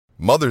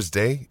Mother's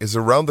Day is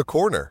around the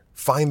corner.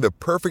 Find the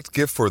perfect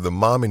gift for the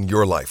mom in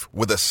your life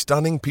with a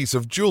stunning piece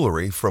of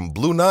jewelry from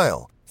Blue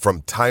Nile.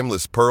 From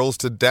timeless pearls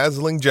to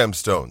dazzling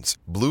gemstones,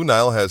 Blue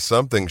Nile has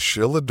something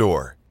she'll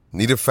adore.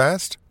 Need it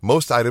fast?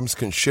 Most items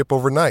can ship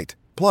overnight.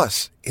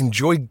 Plus,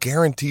 enjoy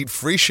guaranteed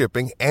free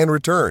shipping and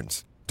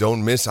returns.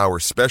 Don't miss our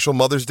special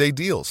Mother's Day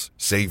deals.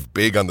 Save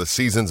big on the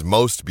season's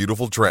most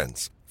beautiful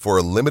trends. For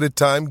a limited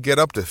time, get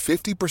up to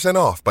 50%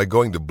 off by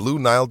going to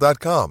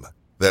BlueNile.com.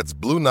 That's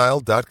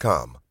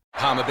BlueNile.com.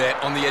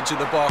 Palmerbet on the edge of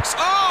the box.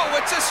 Oh,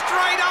 it's a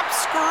straight-up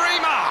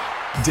screamer!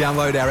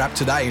 Download our app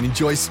today and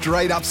enjoy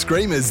straight-up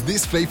screamers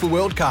this FIFA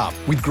World Cup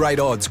with great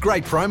odds,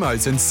 great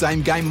promos and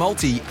same-game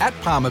multi at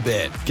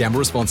Palmerbet. Gamble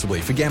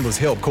responsibly. For Gamblers'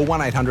 Help, call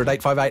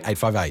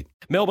 1-800-858-858.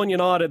 Melbourne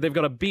United, they've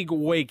got a big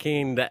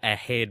weekend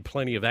ahead,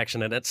 plenty of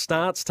action, and it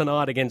starts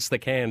tonight against the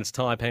Cairns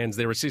Taipans.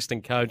 Their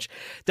assistant coach,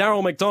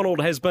 Daryl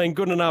McDonald, has been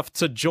good enough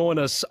to join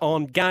us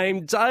on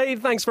game day.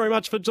 Thanks very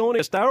much for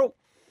joining us, Daryl.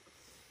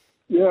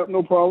 Yeah,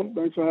 no problem.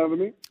 Thanks for having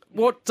me.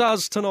 What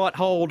does tonight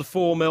hold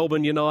for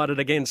Melbourne United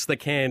against the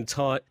Cairns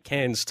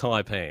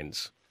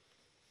Taipans?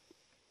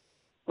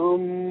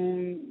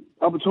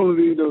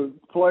 Opportunity to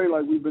play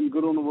like we've been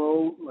good on the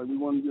road. Like we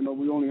won,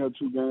 we only had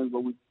 2 games,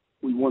 but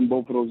we won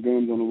both of those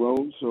games on the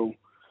road. So,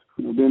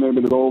 being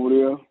able to go over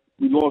there,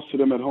 we lost to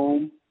them at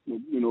home.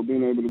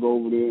 Being able to go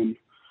over there and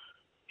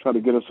try to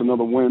get us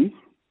another win,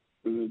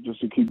 just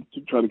to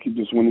try to keep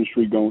this winning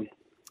streak going.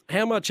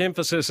 How much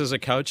emphasis as a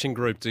coaching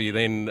group do you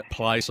then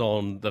place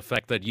on the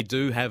fact that you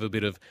do have a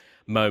bit of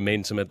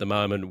momentum at the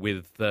moment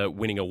with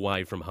winning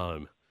away from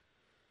home?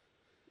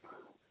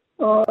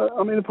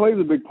 It plays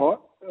a big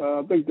part.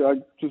 I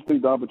just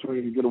think the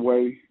opportunity to get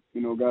away,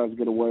 guys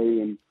get away,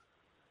 and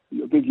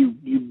I think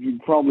you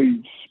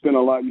probably spend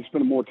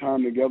more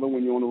time together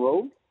when you're on the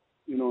road.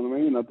 You know what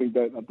I mean? I think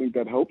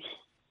that helps.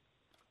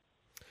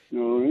 You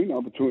know what I mean?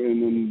 Opportunity,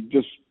 and then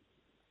just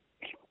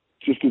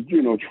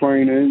to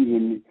trainings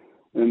and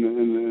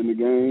the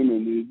game,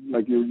 and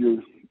you're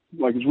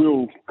it's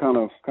real kind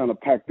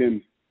of packed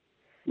in.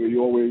 Where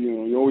you're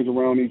always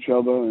around each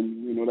other,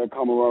 and that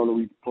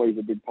camaraderie plays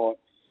a big part.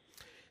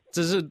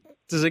 Does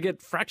it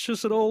get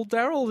fractious at all,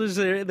 Daryl? Is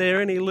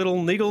there any little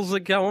niggles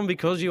that go on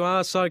because you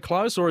are so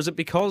close, or is it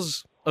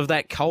because of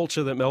that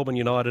culture that Melbourne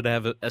United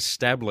have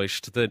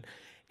established that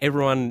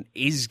everyone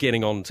is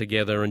getting on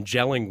together and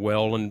gelling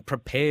well and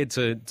prepared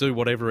to do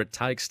whatever it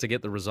takes to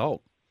get the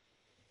result?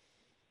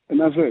 And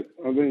that's it.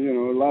 I think,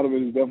 a lot of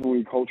it is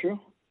definitely culture.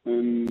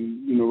 And,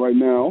 right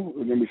now,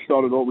 again, we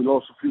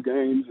lost a few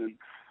games and,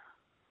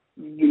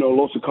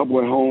 lost a couple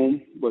at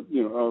home. But,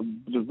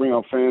 just bring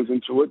our fans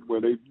into it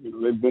where they've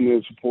been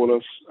there to support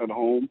us at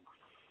home,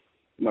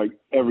 like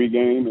every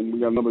game. And we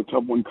got another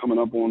tough one coming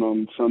up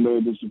on Sunday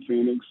against the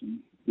Phoenix.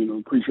 And,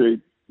 appreciate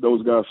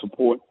those guys'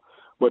 support.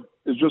 But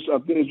it's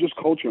just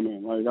culture,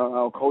 man. Like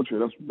our culture,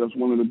 that's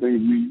one of the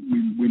things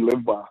we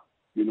live by.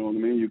 You know what I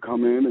mean? You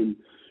come in and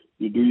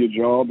you do your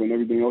job, and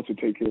everything else will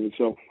take care of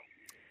itself.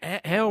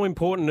 How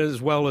important,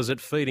 as well as it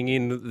feeding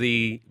in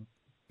the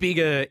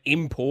bigger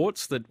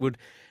imports that would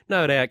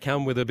no doubt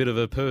come with a bit of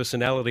a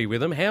personality with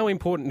them, how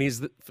important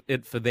is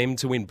it for them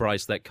to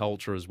embrace that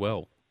culture as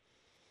well?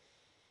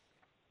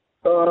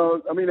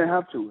 They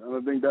have to, and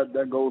I think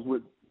that goes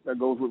with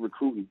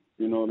recruiting.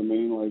 You know what I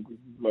mean?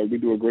 Like we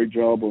do a great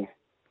job of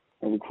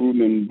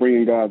recruiting and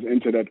bringing guys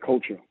into that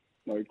culture.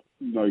 Like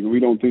we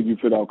don't think you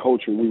fit our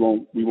culture, we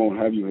won't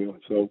have you here.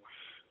 So.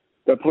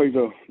 That plays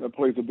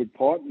a big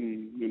part,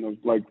 and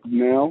like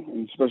now,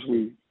 and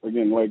especially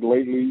again like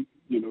lately,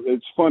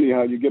 it's funny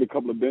how you get a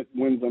couple of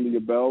wins under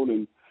your belt,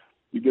 and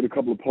you get a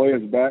couple of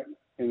players back,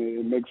 and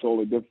it makes all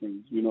the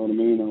difference. You know what I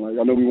mean? And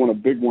I know we won a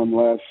big one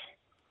last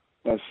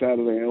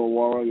Saturday in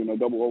Illawarra,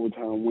 double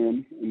overtime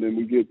win, and then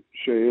we get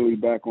Shea Haley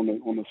back on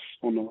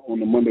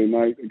the Monday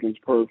night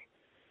against Perth,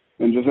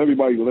 and just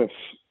everybody lifts.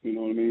 You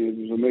know what I mean?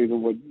 It's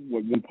amazing what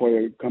one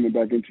player coming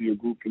back into your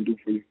group can do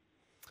for you.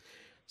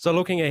 So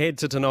looking ahead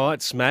to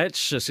tonight's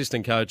match,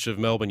 assistant coach of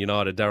Melbourne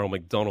United, Daryl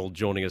McDonald,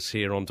 joining us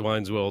here on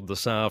Dwayne's World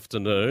this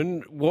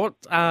afternoon. What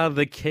are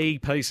the key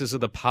pieces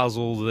of the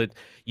puzzle that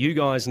you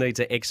guys need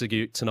to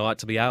execute tonight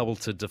to be able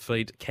to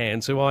defeat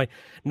Cairns, who I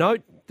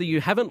note that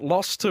you haven't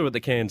lost to at the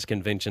Cairns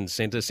Convention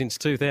Centre since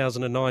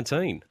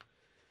 2019?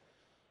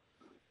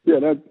 Yeah,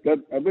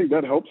 I think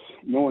that helps,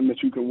 knowing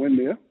that you can win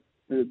there.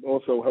 It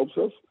also helps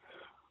us.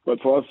 But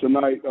for us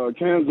tonight,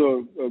 Cairns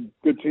are a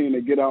good team.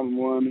 They get out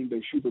and run. They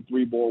shoot the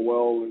 3-ball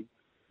well.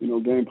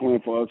 And, game plan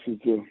for us is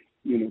to,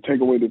 take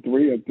away the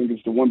 3. I think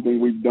it's the one thing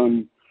we've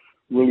done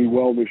really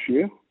well this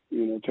year,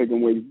 taking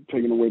away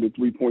the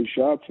 3-point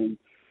shots. And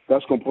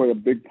that's going to play a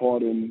big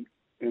part in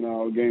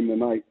our game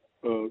tonight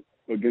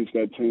against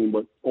that team,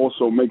 but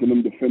also making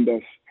them defend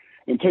us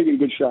and taking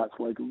good shots.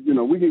 Like,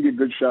 we can get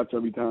good shots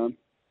every time.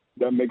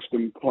 That makes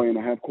them play in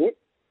a half court.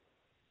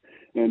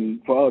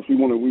 And for us, we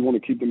want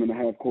to keep them in the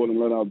half court and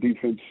let our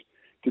defense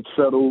get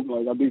settled.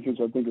 Like our defense,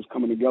 I think, is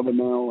coming together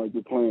now. Like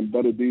we're playing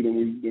better D than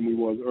we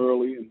was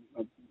early.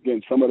 And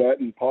again, some of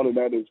that and part of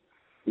that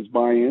is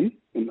buy-in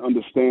and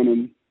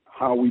understanding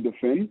how we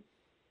defend.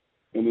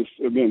 And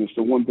it's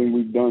the one thing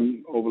we've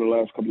done over the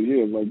last couple of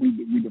years. Like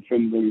we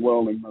defend really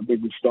well, and I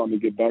think we're starting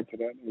to get back to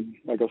that. And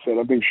like I said,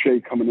 I think Shea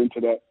coming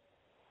into that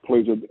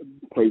plays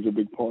a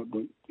big part.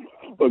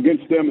 But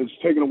against them, it's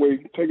taking away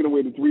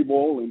the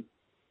 3-ball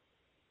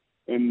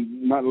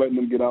and not letting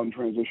them get out in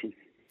transition.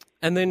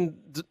 And then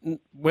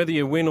whether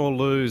you win or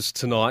lose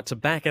tonight, to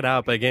back it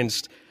up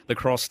against the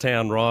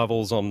crosstown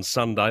rivals on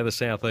Sunday, the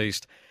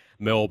Southeast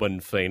Melbourne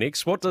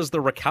Phoenix, what does the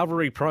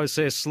recovery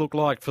process look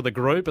like for the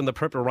group and the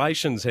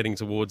preparations heading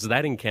towards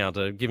that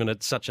encounter, given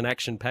it's such an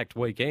action-packed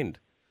weekend?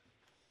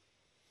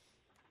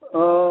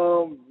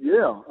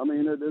 Yeah, I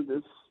mean,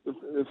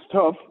 it's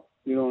tough.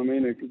 You know what I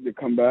mean? They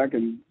come back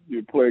and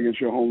you play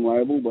against your home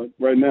rival. But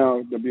right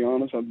now, to be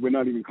honest, we're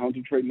not even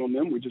concentrating on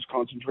them. We're just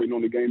concentrating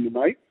on the game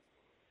tonight.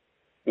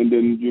 And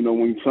then,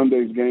 when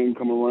Sunday's game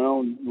come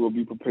around, we'll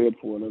be prepared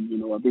for it. I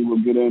think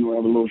we'll get in, we'll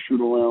have a little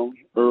shoot-around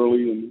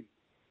early and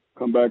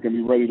come back and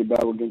be ready to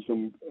battle against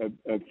them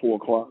at 4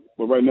 o'clock.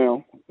 But right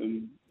now,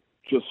 we're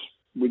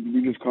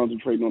just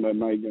concentrating on that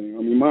night game.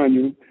 I mean, mind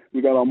you,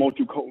 we got our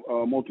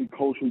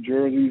multicultural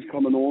jerseys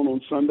coming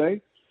on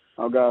Sunday.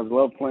 Our guys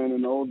love playing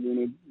in those,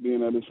 being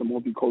that it's a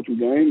multicultural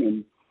game.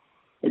 And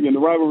again, the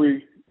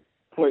rivalry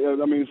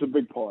it's a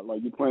big part.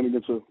 Like you're playing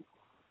against a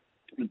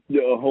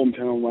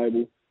hometown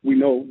rival. We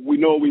know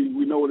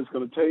what it's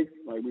going to take.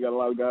 Like we got a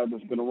lot of guys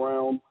that's been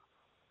around,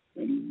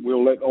 and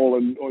we'll let all the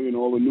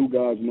new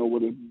guys know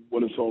what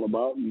it's all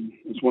about. And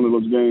it's one of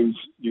those games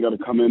you got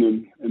to come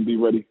in and be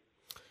ready.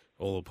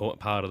 All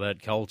part of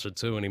that culture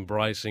too, and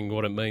embracing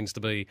what it means to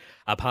be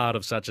a part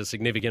of such a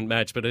significant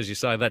match. But as you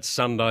say, that's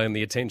Sunday, and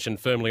the attention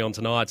firmly on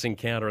tonight's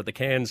encounter at the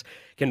Cairns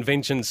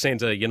Convention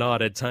Centre.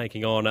 United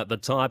taking on the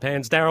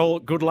Taipans.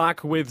 Daryl, good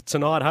luck with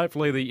tonight.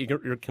 Hopefully that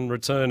you can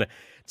return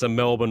to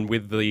Melbourne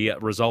with the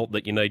result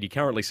that you need. You're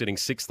currently sitting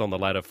 6th on the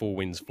ladder, 4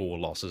 wins, 4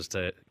 losses.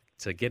 To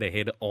get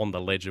ahead on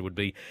the ledger would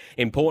be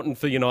important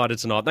for United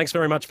tonight. Thanks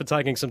very much for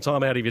taking some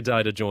time out of your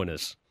day to join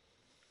us.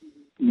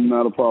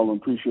 Not a problem.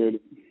 Appreciate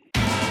it.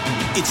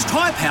 It's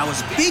Tyre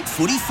Power's Big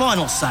Footy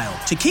Final Sale.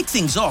 To kick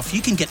things off, you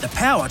can get the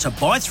power to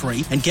buy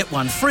 3 and get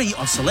 1 free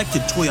on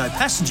selected Toyo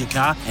passenger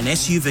car and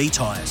SUV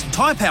tyres.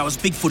 Tyre Power's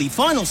Big Footy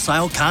Final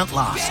Sale can't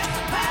last.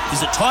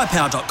 Visit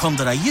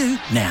tyrepower.com.au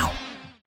now.